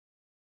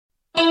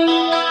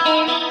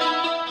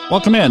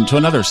Welcome in to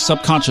another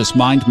Subconscious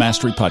Mind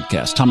Mastery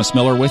podcast. Thomas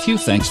Miller with you.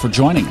 Thanks for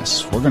joining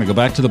us. We're going to go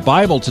back to the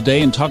Bible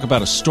today and talk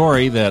about a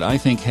story that I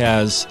think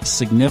has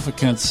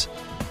significance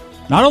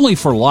not only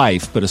for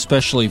life, but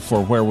especially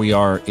for where we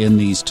are in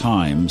these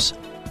times,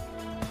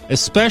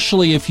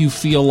 especially if you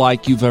feel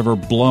like you've ever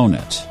blown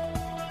it,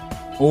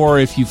 or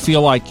if you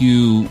feel like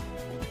you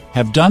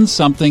have done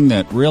something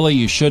that really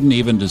you shouldn't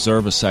even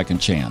deserve a second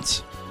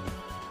chance,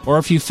 or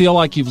if you feel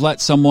like you've let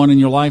someone in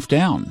your life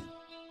down,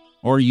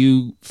 or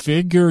you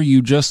figure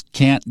you just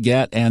can't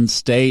get and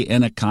stay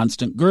in a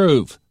constant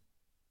groove,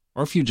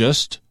 or if you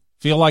just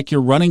feel like you're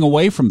running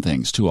away from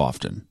things too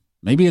often.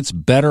 Maybe it's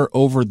better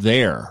over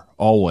there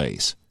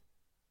always.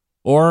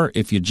 Or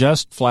if you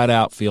just flat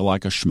out feel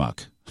like a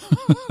schmuck,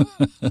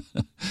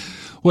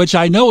 which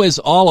I know is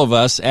all of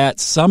us at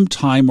some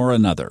time or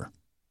another.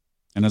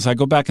 And as I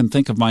go back and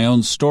think of my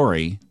own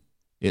story,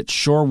 it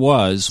sure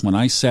was when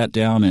I sat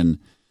down in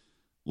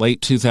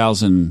late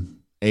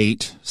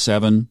 2008,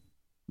 7,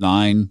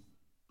 9,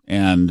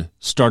 and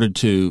started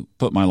to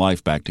put my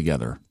life back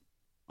together.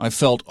 I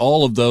felt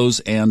all of those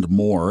and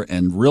more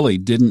and really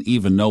didn't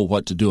even know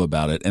what to do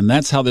about it. And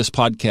that's how this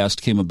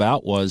podcast came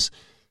about, was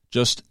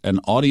just an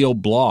audio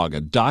blog,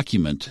 a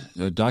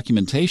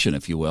documentation,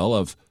 if you will,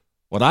 of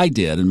what I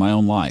did in my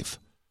own life.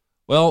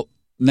 Well,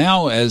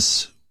 now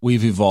as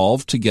we've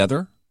evolved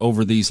together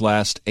over these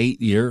last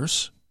 8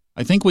 years,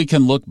 I think we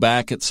can look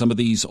back at some of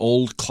these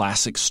old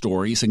classic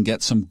stories and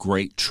get some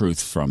great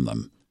truth from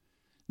them.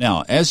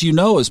 Now, as you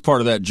know, as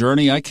part of that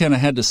journey, I kind of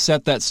had to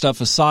set that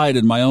stuff aside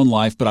in my own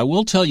life, but I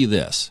will tell you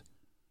this,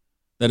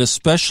 that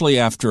especially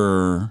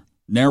after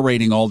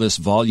narrating all this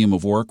volume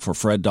of work for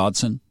Fred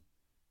Dodson,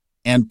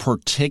 and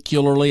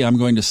particularly, I'm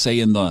going to say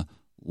in the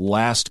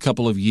last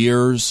couple of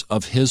years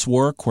of his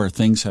work, where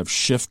things have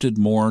shifted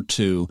more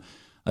to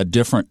a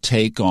different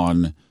take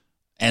on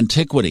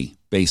antiquity,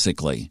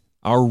 basically,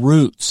 our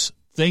roots,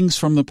 things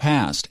from the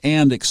past,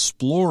 and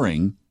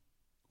exploring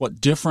what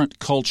different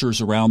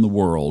cultures around the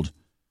world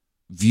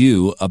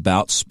view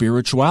about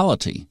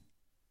spirituality,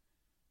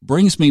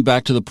 brings me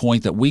back to the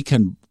point that we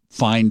can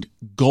find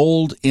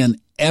gold in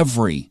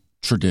every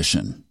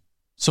tradition.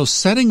 So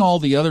setting all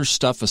the other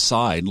stuff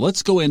aside,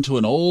 let's go into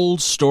an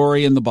old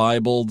story in the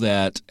Bible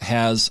that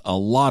has a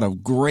lot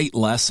of great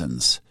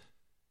lessons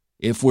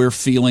if we're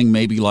feeling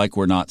maybe like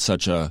we're not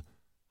such a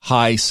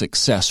high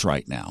success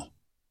right now.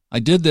 I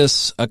did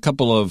this a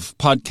couple of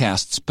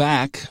podcasts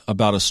back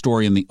about a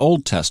story in the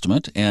Old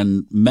Testament,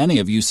 and many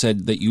of you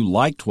said that you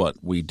liked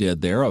what we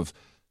did there of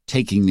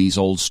taking these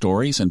old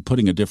stories and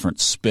putting a different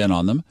spin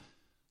on them.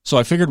 So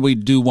I figured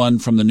we'd do one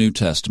from the New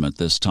Testament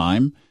this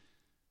time.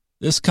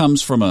 This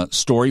comes from a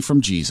story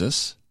from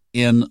Jesus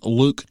in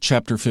Luke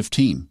chapter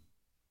 15.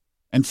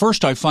 And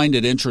first, I find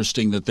it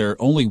interesting that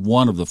only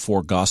one of the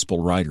four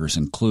gospel writers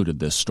included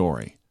this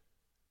story.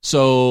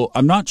 So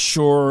I'm not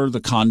sure the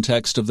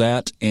context of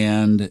that,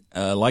 and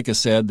like I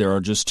said, there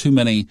are just too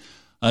many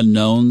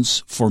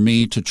unknowns for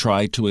me to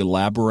try to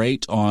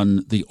elaborate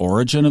on the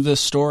origin of this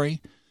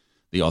story,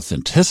 the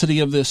authenticity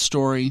of this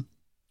story,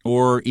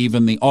 or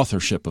even the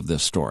authorship of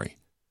this story.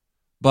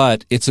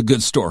 But it's a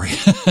good story.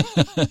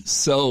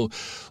 So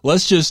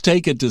let's just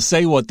take it to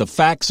say what the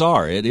facts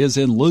are. It is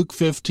in Luke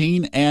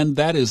 15, and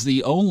that is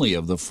the only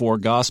of the four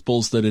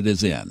Gospels that it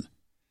is in.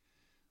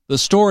 The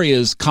story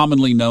is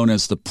commonly known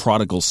as the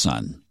prodigal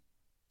son.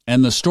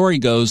 And the story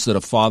goes that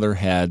a father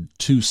had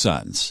two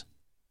sons,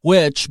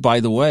 which, by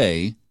the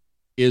way,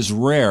 is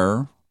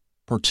rare,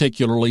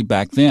 particularly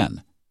back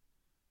then.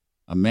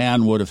 A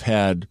man would have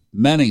had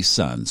many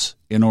sons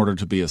in order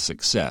to be a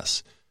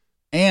success.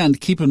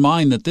 And keep in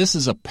mind that this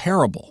is a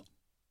parable.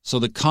 So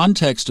the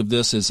context of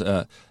this is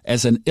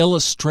as an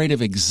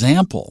illustrative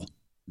example,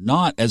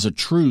 not as a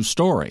true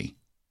story.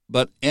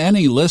 But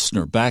any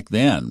listener back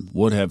then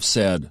would have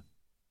said,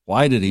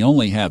 why did he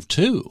only have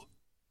two?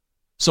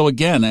 So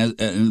again,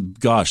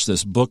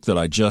 this book that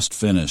I just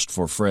finished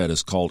for Fred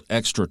is called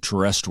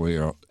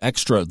Extraterrestrial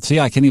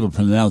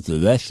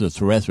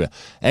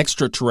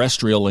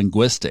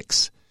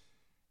Linguistics.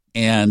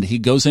 And he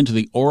goes into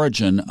the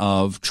origin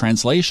of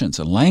translations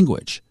and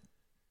language.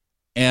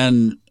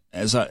 And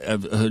as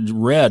I've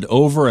read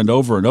over and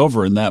over and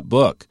over in that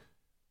book,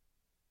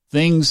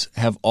 things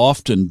have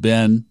often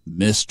been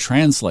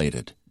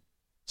mistranslated.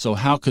 So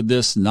how could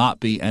this not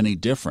be any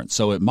different?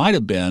 So it might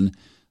have been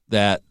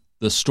that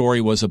the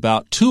story was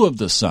about two of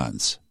the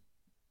sons.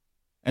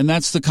 And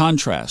that's the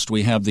contrast.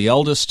 We have the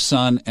eldest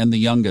son and the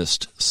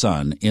youngest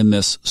son in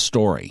this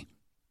story.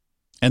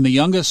 And the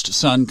youngest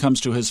son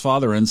comes to his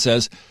father and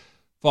says,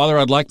 "Father,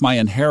 I'd like my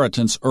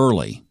inheritance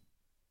early."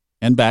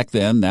 And back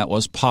then, that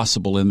was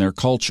possible in their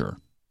culture.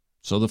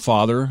 So the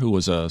father, who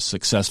was a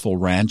successful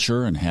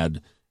rancher and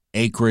had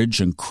acreage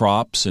and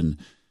crops and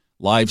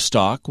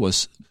livestock,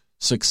 was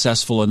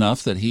successful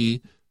enough that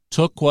he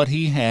took what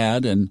he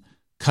had and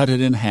cut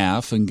it in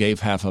half and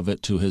gave half of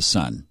it to his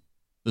son.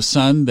 The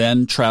son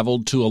then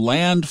traveled to a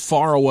land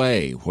far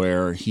away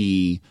where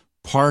he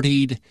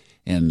partied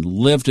and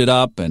lived it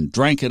up and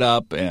drank it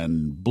up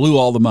and blew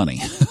all the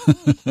money.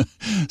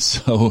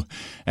 So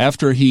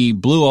after he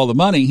blew all the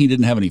money, he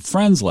didn't have any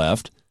friends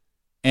left,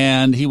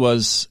 and he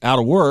was out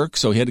of work,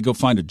 so he had to go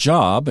find a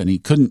job, and he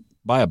couldn't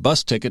buy a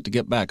bus ticket to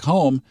get back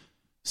home,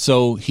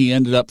 so he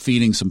ended up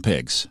feeding some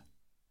pigs.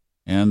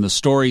 And the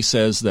story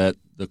says that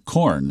the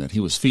corn that he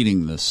was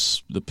feeding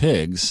the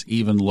pigs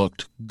even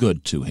looked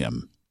good to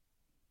him.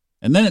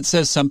 And then it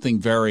says something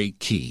very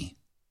key.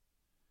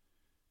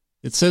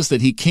 It says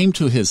that he came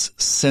to his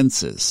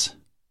senses,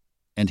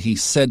 and he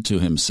said to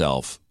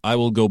himself, I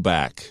will go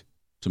back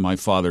to my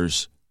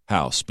father's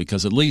house,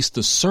 because at least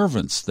the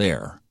servants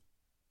there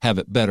have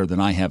it better than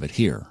I have it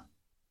here.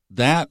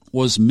 That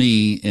was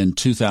me in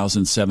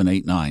 2007,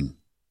 8, 9.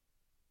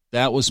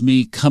 That was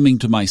me coming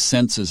to my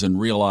senses and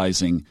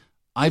realizing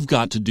I've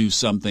got to do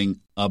something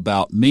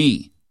about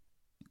me.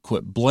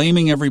 Quit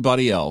blaming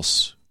everybody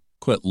else.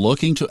 Quit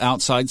looking to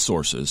outside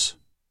sources.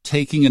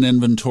 Taking an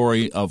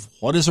inventory of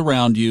what is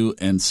around you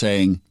and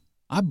saying,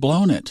 I've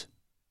blown it,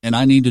 and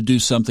I need to do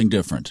something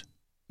different.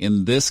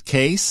 In this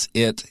case,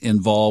 it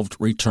involved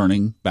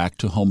returning back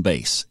to home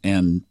base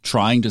and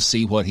trying to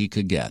see what he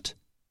could get.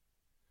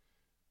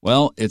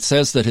 Well, it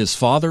says that his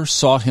father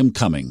saw him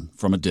coming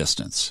from a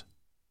distance.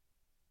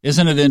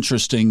 Isn't it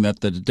interesting that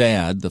the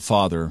dad, the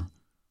father,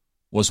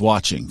 was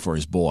watching for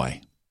his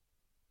boy?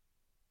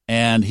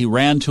 And he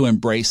ran to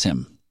embrace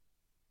him.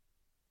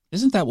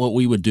 Isn't that what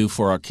we would do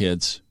for our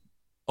kids?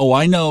 Oh,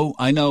 I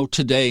know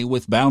today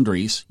with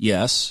boundaries,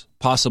 yes,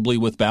 possibly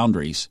with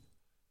boundaries,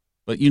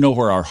 but you know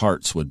where our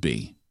hearts would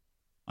be.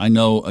 I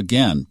know,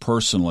 again,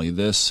 personally,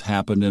 this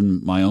happened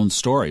in my own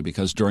story,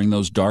 because during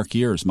those dark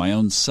years, my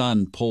own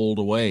son pulled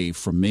away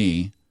from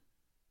me,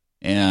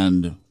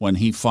 and when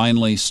he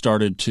finally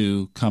started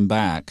to come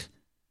back,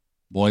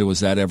 boy,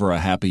 was that ever a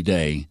happy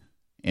day,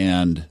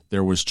 and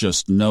there was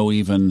just no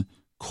even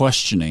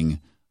questioning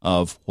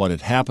of what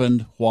had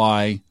happened,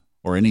 why,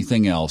 or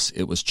anything else.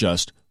 It was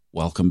just,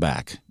 welcome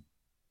back.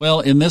 Well,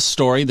 in this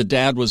story, the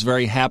dad was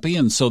very happy,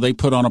 and so they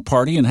put on a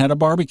party and had a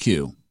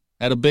barbecue,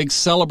 had a big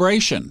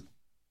celebration.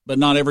 But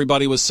not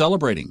everybody was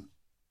celebrating.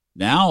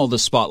 Now the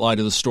spotlight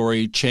of the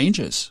story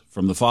changes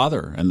from the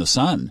father and the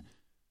son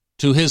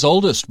to his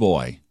oldest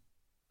boy,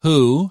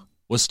 who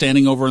was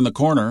standing over in the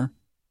corner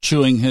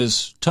chewing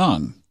his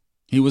tongue.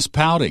 He was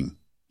pouting.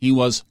 He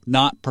was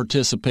not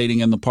participating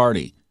in the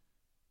party.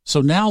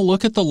 So now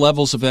look at the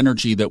levels of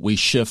energy that we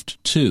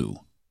shift to.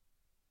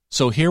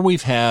 So here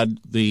we've had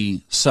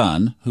the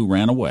son who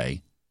ran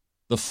away,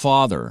 the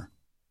father,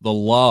 the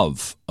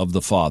love of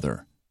the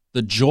father,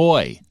 the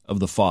joy of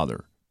the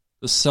father,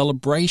 the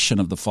celebration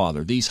of the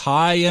father, these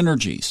high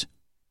energies.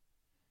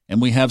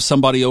 And we have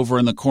somebody over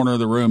in the corner of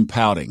the room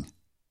pouting.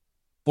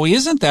 Boy,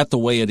 isn't that the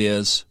way it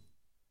is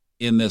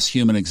in this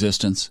human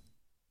existence?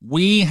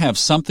 We have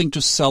something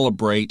to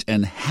celebrate,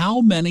 and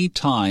how many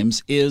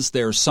times is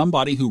there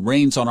somebody who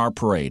rains on our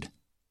parade?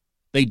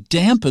 They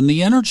dampen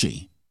the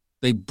energy.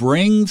 They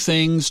bring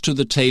things to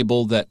the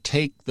table that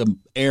take the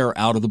air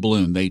out of the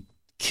balloon. They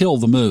kill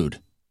the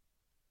mood.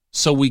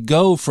 So we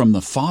go from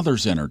the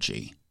father's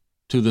energy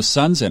to the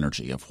son's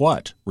energy of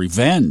what?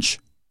 Revenge,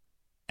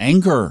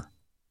 anger.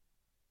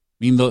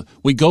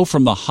 We go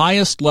from the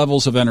highest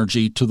levels of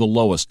energy to the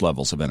lowest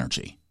levels of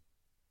energy.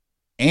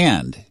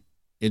 And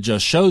it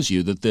just shows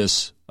you that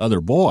this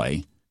other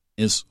boy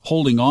is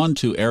holding on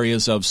to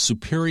areas of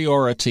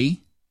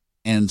superiority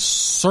and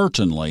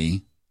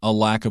certainly a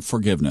lack of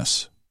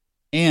forgiveness.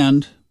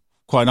 And,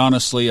 quite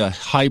honestly, a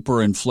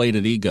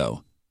hyper-inflated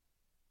ego,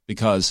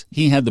 because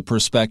he had the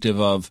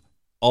perspective of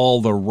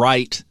all the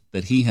right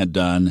that he had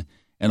done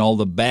and all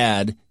the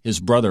bad his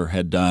brother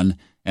had done,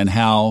 and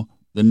how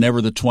the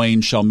never the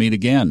twain shall meet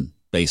again,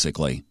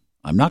 basically.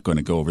 I'm not going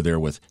to go over there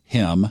with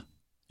him.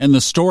 And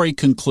the story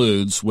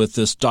concludes with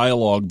this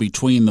dialogue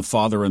between the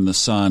father and the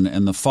son,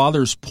 and the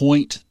father's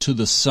point to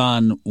the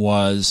son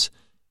was,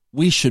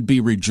 we should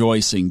be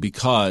rejoicing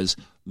because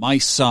my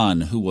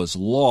son who was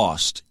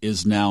lost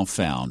is now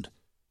found.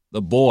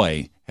 The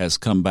boy has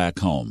come back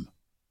home.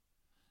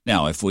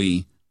 Now, if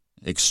we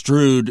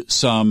extrude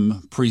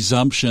some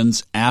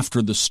presumptions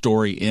after the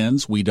story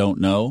ends, we don't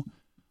know,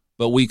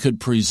 but we could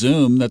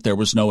presume that there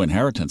was no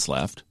inheritance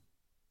left.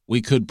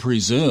 We could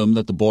presume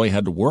that the boy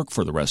had to work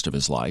for the rest of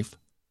his life.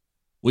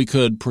 We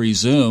could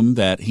presume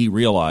that he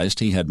realized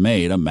he had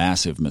made a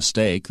massive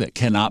mistake that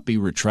cannot be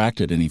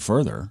retracted any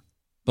further.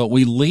 But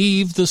we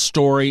leave the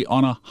story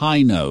on a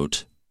high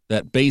note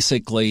that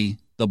basically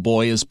the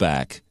boy is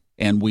back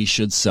and we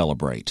should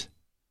celebrate.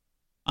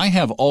 I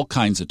have all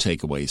kinds of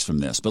takeaways from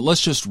this, but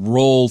let's just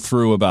roll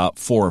through about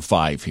 4 or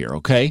 5 here,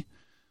 okay?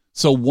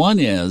 So one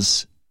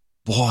is,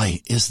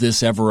 boy, is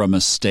this ever a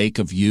mistake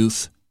of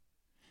youth?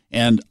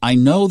 And I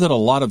know that a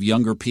lot of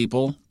younger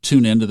people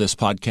tune into this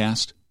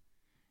podcast.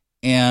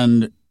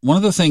 And one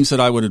of the things that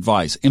I would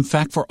advise, in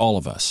fact, for all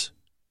of us,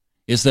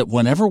 is that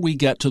whenever we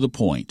get to the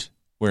point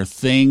where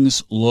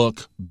things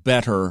look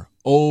better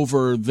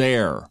over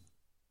there,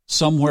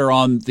 somewhere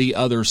on the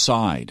other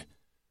side,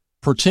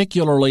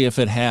 particularly if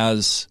it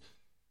has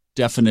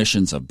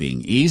definitions of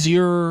being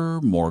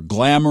easier, more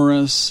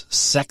glamorous,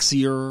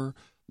 sexier,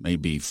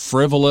 maybe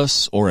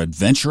frivolous or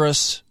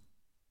adventurous.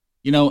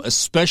 You know,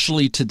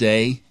 especially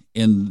today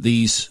in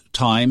these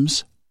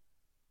times,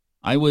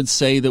 I would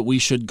say that we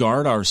should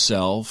guard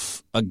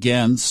ourselves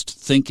against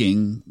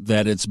thinking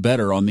that it's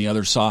better on the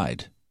other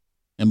side.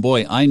 And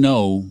boy, I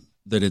know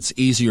that it's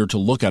easier to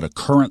look at a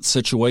current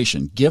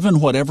situation,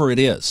 given whatever it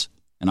is,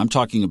 and I'm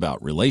talking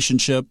about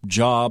relationship,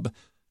 job,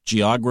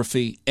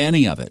 geography,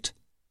 any of it,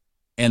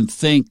 and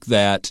think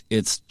that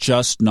it's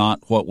just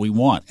not what we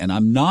want. And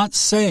I'm not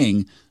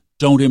saying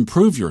don't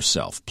improve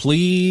yourself.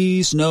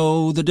 Please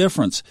know the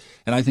difference.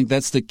 And I think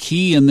that's the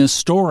key in this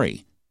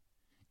story,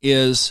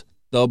 is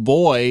the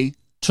boy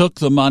took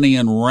the money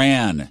and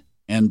ran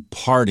and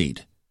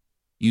partied.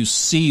 You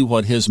see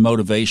what his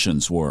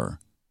motivations were.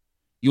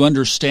 You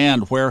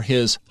understand where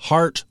his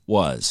heart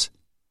was.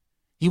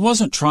 He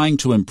wasn't trying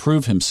to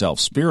improve himself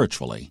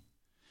spiritually.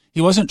 He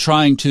wasn't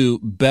trying to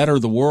better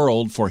the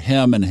world for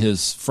him and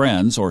his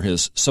friends or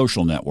his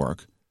social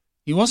network.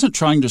 He wasn't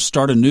trying to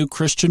start a new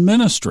Christian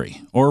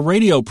ministry or a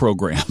radio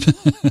program.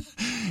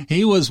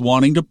 He was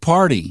wanting to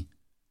party,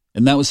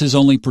 and that was his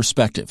only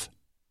perspective.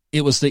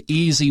 It was the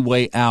easy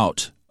way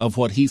out of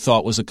what he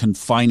thought was a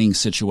confining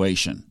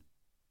situation.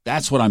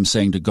 That's what I'm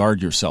saying to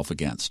guard yourself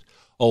against.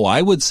 Oh,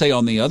 I would say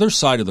on the other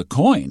side of the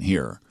coin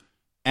here,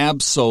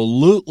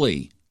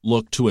 absolutely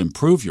look to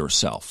improve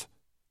yourself.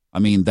 I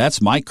mean,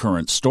 that's my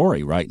current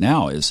story right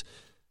now, is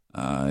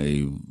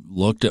I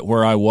looked at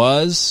where I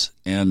was,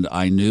 and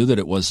I knew that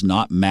it was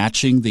not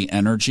matching the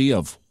energy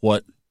of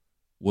what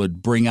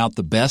would bring out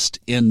the best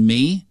in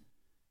me,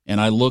 and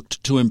I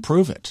looked to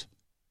improve it.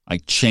 I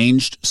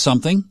changed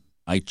something.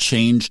 I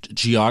changed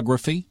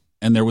geography,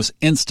 and there was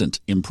instant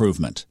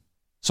improvement.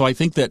 So I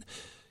think that,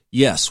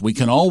 yes, we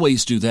can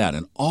always do that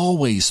and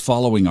always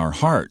following our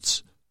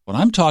hearts. What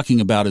I'm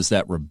talking about is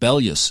that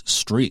rebellious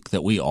streak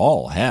that we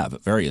all have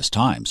at various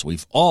times.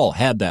 We've all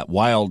had that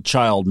wild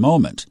child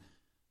moment.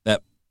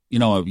 That, you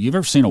know, you've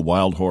ever seen a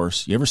wild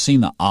horse? You ever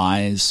seen the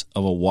eyes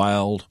of a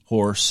wild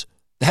horse?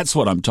 That's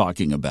what I'm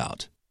talking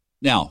about.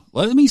 Now,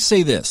 let me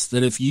say this,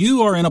 that if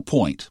you are in a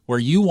point where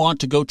you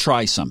want to go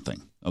try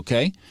something,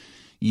 okay,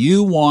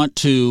 you want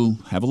to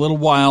have a little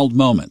wild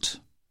moment,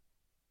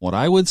 what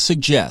I would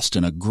suggest,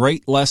 and a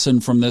great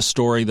lesson from this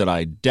story that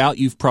I doubt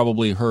you've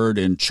probably heard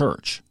in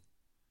church,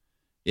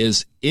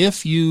 is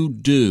if you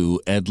do,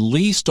 at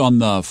least on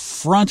the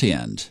front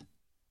end,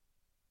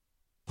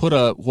 put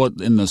what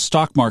in the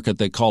stock market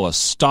they call a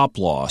stop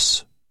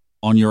loss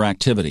on your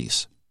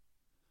activities.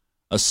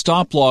 A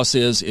stop loss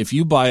is if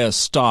you buy a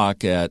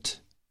stock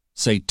at,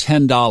 say,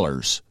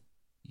 $10,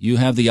 you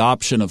have the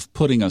option of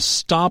putting a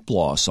stop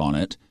loss on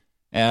it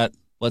at,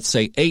 let's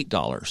say,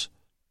 $8.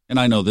 And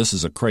I know this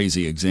is a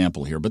crazy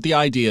example here, but the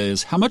idea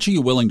is, how much are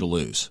you willing to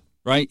lose,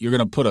 right? You're going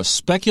to put a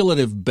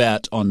speculative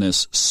bet on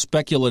this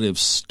speculative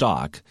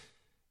stock,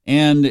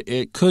 and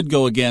it could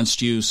go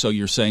against you, so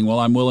you're saying, well,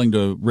 I'm willing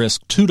to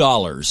risk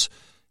 $2.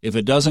 If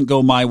it doesn't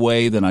go my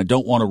way, then I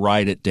don't want to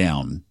write it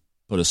down.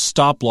 Put a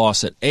stop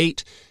loss at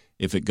 8.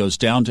 If it goes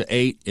down to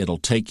 8, it'll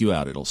take you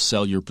out. It'll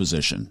sell your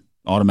position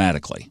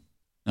automatically.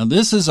 Now,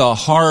 this is a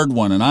hard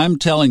one, and I'm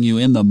telling you,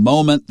 in the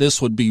moment,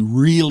 this would be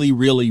really,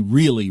 really,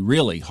 really,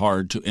 really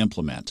hard to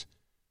implement.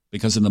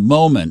 Because in the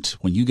moment,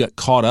 when you get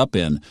caught up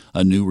in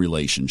a new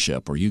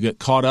relationship, or you get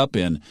caught up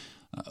in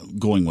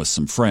going with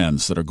some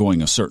friends that are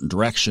going a certain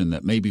direction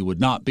that maybe would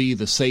not be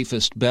the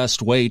safest,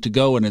 best way to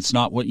go, and it's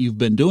not what you've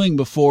been doing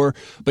before,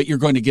 but you're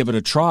going to give it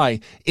a try,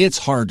 it's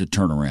hard to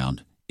turn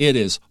around. It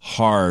is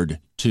hard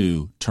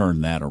to turn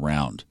that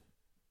around.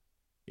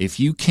 If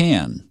you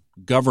can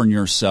govern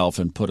yourself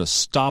and put a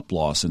stop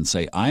loss and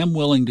say, I am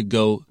willing to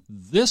go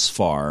this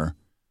far,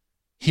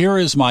 here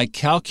is my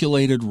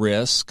calculated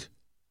risk.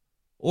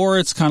 Or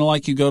it's kind of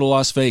like you go to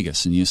Las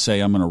Vegas and you say,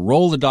 I'm going to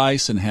roll the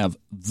dice and have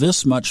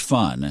this much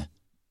fun.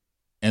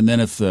 And then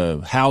if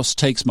the house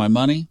takes my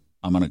money,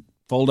 I'm going to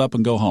fold up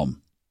and go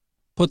home.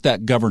 Put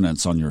that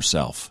governance on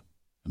yourself.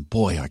 And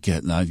boy, I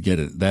get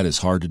it. That is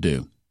hard to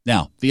do.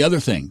 Now, the other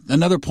thing,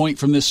 another point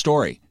from this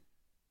story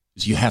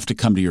is you have to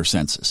come to your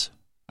senses.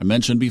 I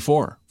mentioned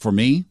before, for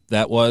me,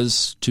 that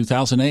was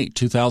 2008,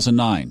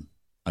 2009.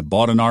 I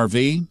bought an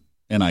RV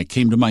and I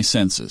came to my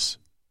senses.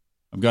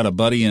 I've got a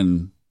buddy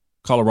in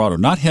Colorado,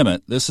 not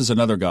Hemet. This is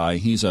another guy.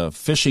 He's a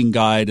fishing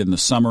guide in the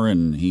summer,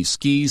 and he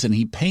skis and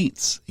he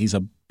paints. He's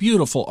a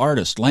beautiful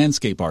artist,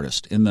 landscape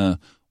artist in the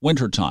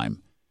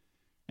wintertime.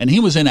 And he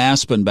was in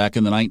Aspen back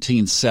in the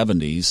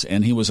 1970s,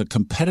 and he was a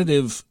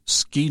competitive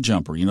ski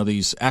jumper. You know,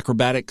 these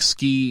acrobatic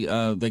ski,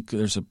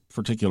 there's a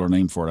particular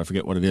name for it. I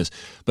forget what it is.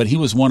 But he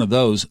was one of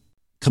those,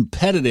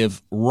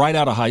 competitive right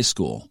out of high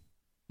school.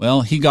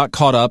 Well, he got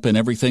caught up in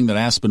everything that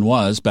Aspen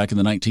was back in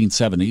the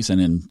 1970s,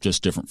 and in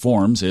just different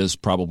forms, is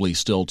probably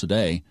still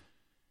today.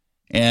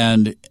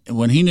 And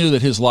when he knew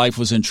that his life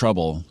was in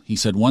trouble, he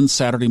said one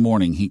Saturday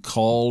morning he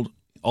called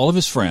all of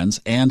his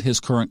friends and his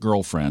current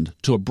girlfriend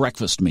to a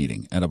breakfast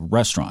meeting at a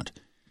restaurant.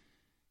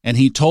 And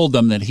he told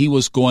them that he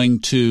was going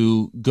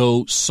to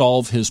go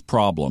solve his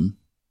problem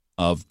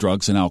of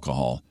drugs and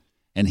alcohol.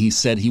 And he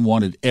said he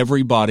wanted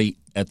everybody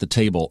at the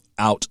table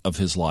out of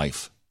his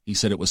life. He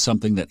said it was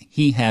something that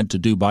he had to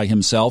do by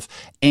himself,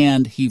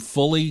 and he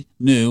fully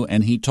knew,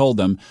 and he told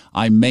them,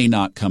 I may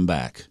not come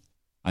back.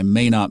 I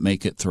may not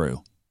make it through.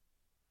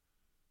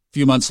 A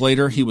few months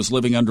later, he was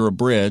living under a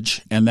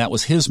bridge, and that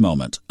was his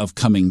moment of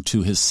coming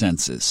to his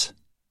senses.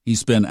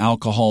 He's been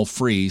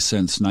alcohol-free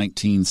since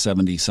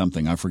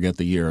 1970-something. I forget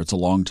the year. It's a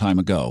long time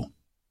ago.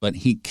 But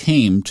he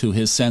came to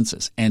his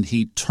senses, and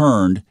he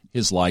turned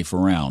his life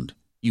around.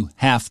 You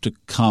have to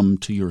come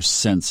to your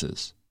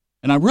senses.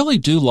 And I really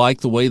do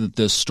like the way that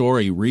this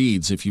story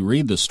reads. If you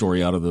read the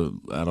story out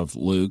of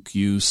Luke,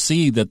 you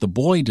see that the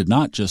boy did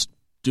not just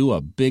do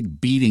a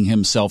big beating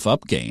himself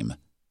up game.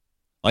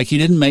 Like, he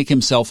didn't make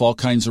himself all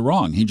kinds of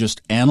wrong. He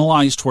just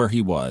analyzed where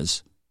he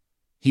was.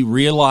 He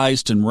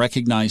realized and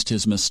recognized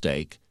his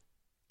mistake,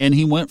 and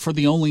he went for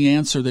the only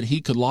answer that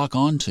he could lock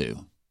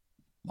onto.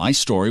 My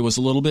story was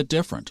a little bit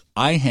different.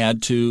 I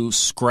had to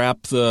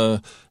scrap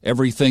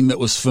everything that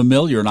was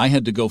familiar, and I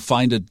had to go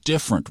find a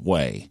different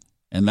way.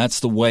 And that's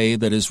the way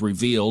that is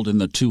revealed in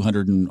the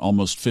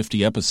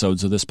 250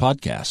 episodes of this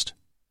podcast.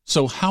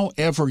 So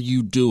however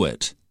you do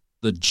it,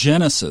 the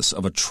genesis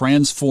of a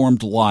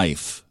transformed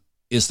life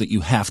is that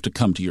you have to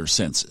come to your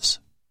senses.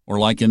 Or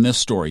like in this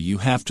story, you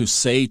have to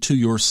say to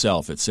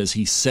yourself, it says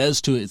he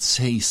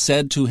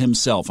said to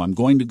himself, I'm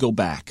going to go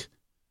back.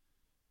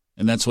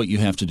 And that's what you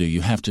have to do.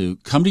 You have to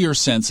come to your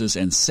senses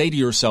and say to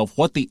yourself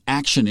what the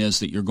action is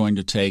that you're going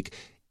to take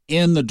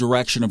in the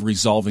direction of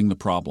resolving the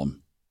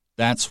problem.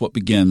 That's what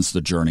begins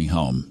the journey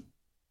home.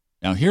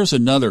 Now, here's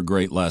another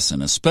great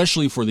lesson,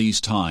 especially for these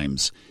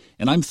times.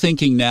 And I'm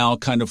thinking now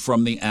kind of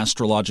from the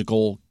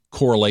astrological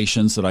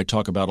correlations that I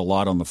talk about a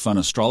lot on the Fun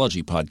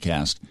Astrology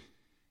podcast,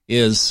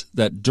 is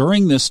that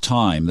during this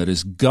time that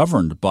is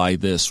governed by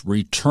this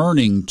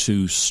returning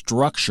to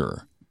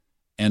structure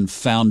and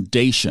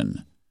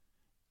foundation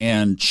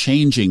and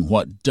changing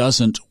what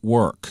doesn't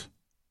work,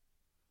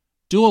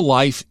 do a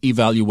life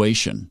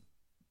evaluation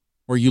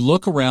where you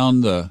look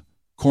around the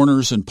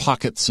corners and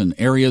pockets and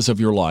areas of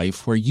your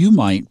life where you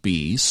might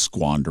be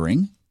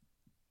squandering,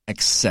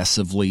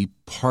 excessively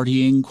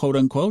partying, quote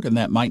unquote, and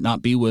that might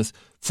not be with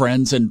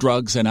friends and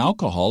drugs and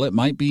alcohol. It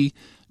might be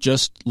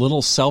just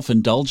little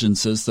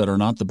self-indulgences that are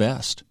not the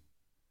best.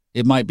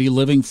 It might be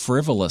living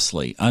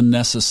frivolously,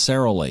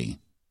 unnecessarily.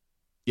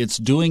 It's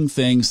doing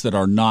things that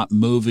are not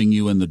moving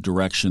you in the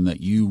direction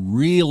that you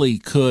really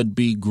could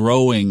be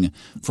growing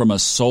from a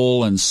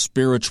soul and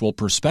spiritual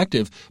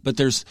perspective, but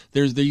there's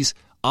these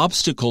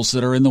obstacles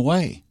that are in the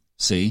way,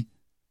 see?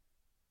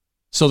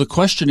 So the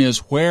question is,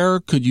 where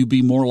could you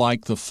be more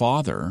like the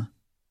father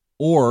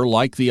or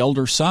like the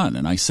elder son?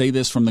 And I say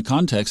this from the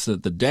context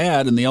that the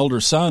dad and the elder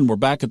son were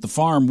back at the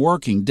farm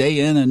working day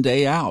in and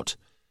day out.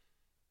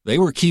 They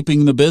were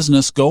keeping the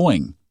business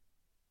going.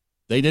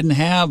 They didn't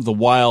have the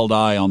wild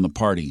eye on the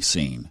party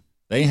scene.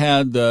 They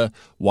had the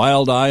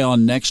wild eye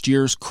on next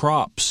year's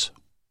crops.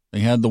 They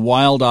had the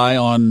wild eye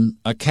on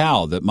a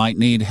cow that might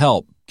need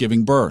help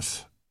giving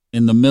birth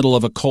in the middle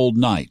of a cold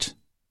night.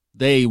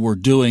 They were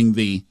doing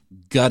the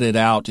gut-it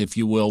out, if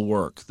you will,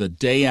 work. The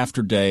day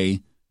after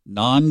day,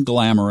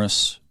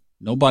 non-glamorous.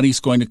 Nobody's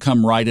going to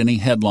come write any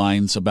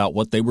headlines about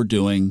what they were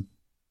doing.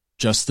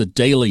 Just the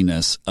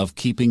dailiness of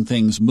keeping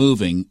things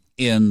moving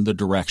in the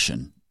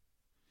direction.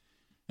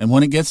 And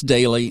when it gets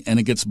daily and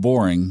it gets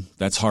boring,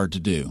 that's hard to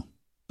do.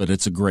 But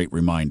it's a great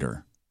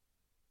reminder.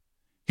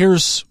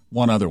 Here's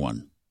one other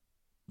one.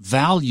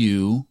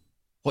 Value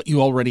what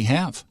you already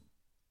have,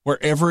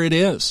 wherever it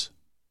is.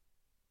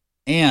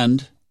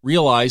 And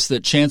realize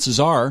that chances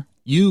are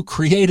you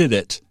created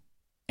it.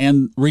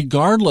 And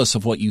regardless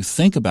of what you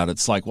think about it,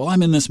 it's like, well,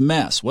 I'm in this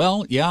mess.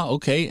 Well, yeah,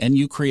 okay, and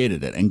you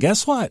created it. And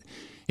guess what?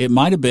 It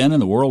might have been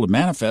in the world of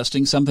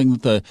manifesting something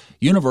that the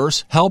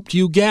universe helped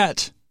you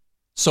get.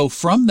 So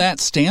from that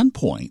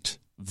standpoint,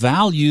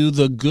 value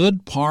the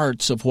good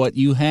parts of what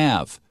you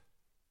have.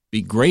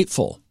 Be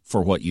grateful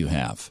for what you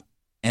have.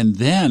 And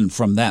then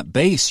from that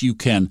base, you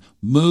can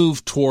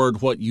move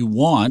toward what you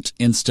want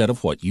instead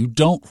of what you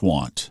don't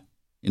want.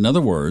 In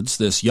other words,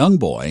 this young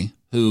boy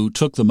who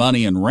took the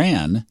money and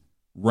ran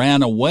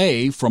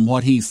away from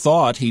what he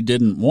thought he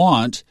didn't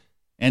want,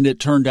 and it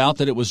turned out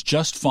that it was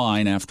just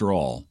fine after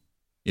all,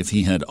 if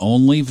he had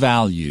only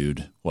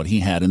valued what he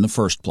had in the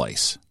first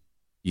place.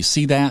 You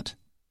see that?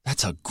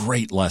 That's a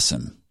great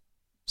lesson.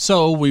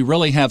 So we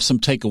really have some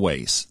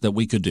takeaways that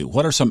we could do.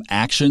 What are some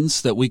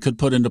actions that we could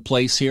put into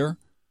place here?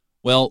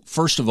 Well,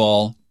 first of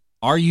all,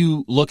 are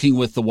you looking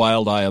with the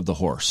wild eye of the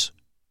horse?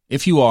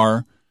 If you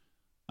are,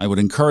 I would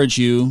encourage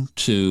you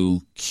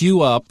to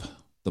queue up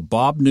the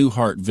Bob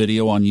Newhart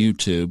video on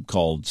YouTube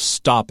called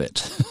Stop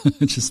It.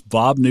 Just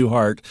Bob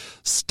Newhart,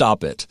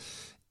 Stop It.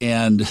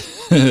 And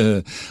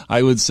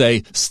I would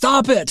say,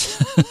 stop it!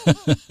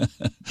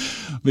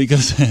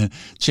 Because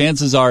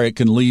chances are it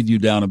can lead you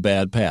down a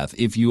bad path.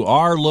 If you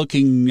are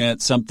looking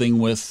at something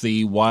with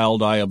the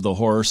wild eye of the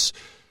horse,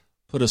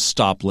 put a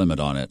stop limit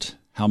on it.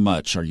 How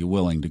much are you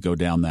willing to go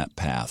down that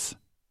path?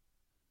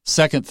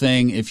 Second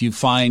thing, if you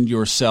find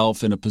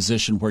yourself in a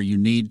position where you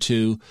need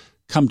to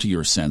come to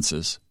your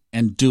senses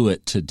and do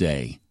it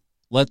today.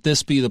 Let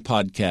this be the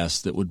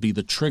podcast that would be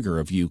the trigger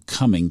of you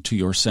coming to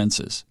your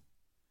senses.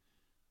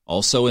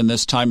 Also, in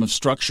this time of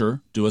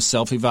structure, do a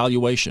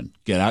self-evaluation.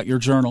 Get out your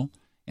journal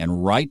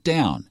and write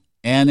down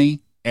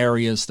any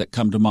areas that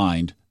come to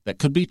mind that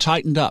could be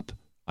tightened up.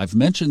 I've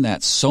mentioned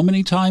that so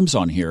many times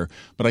on here,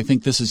 but I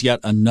think this is yet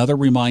another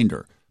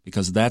reminder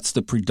because that's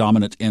the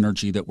predominant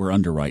energy that we're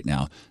under right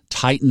now.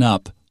 Tighten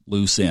up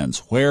loose ends.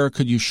 Where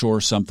could you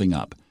shore something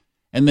up?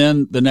 And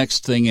then the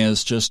next thing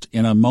is just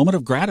in a moment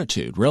of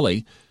gratitude,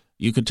 really,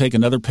 you could take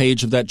another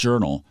page of that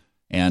journal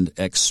and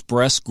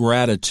express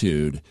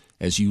gratitude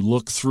as you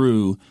look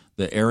through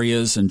the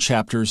areas and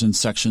chapters and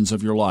sections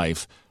of your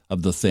life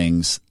of the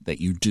things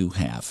that you do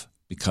have,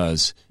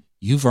 because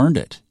you've earned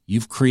it.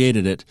 You've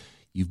created it.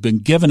 You've been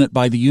given it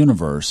by the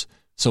universe.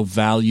 So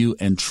value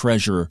and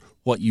treasure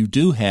what you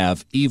do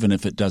have, even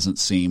if it doesn't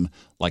seem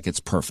like it's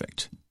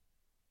perfect.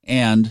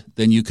 And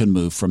then you can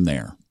move from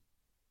there.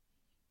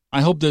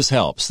 I hope this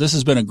helps. This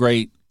has been a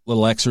great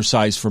little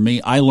exercise for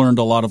me. I learned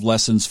a lot of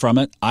lessons from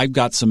it. I've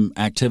got some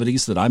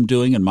activities that I'm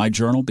doing in my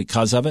journal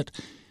because of it,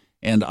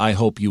 and I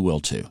hope you will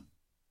too.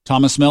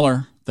 Thomas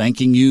Miller,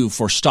 thanking you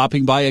for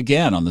stopping by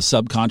again on the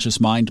Subconscious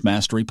Mind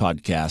Mastery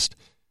Podcast.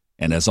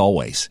 And as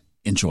always,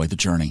 enjoy the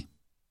journey.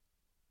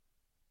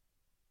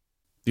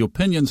 The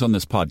opinions on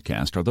this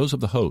podcast are those of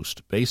the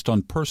host, based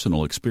on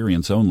personal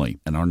experience only,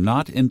 and are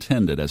not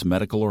intended as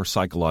medical or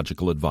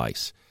psychological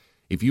advice.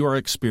 If you are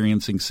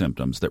experiencing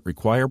symptoms that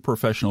require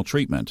professional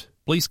treatment,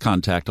 please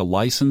contact a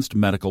licensed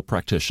medical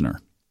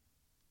practitioner.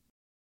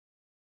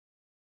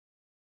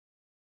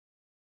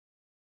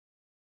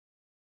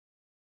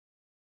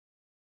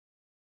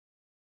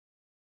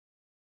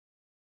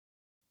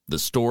 The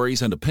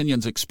stories and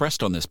opinions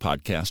expressed on this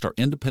podcast are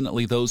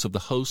independently those of the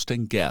host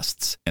and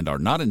guests and are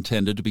not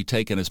intended to be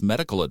taken as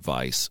medical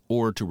advice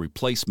or to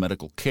replace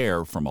medical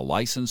care from a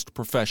licensed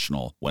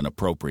professional when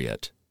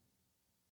appropriate.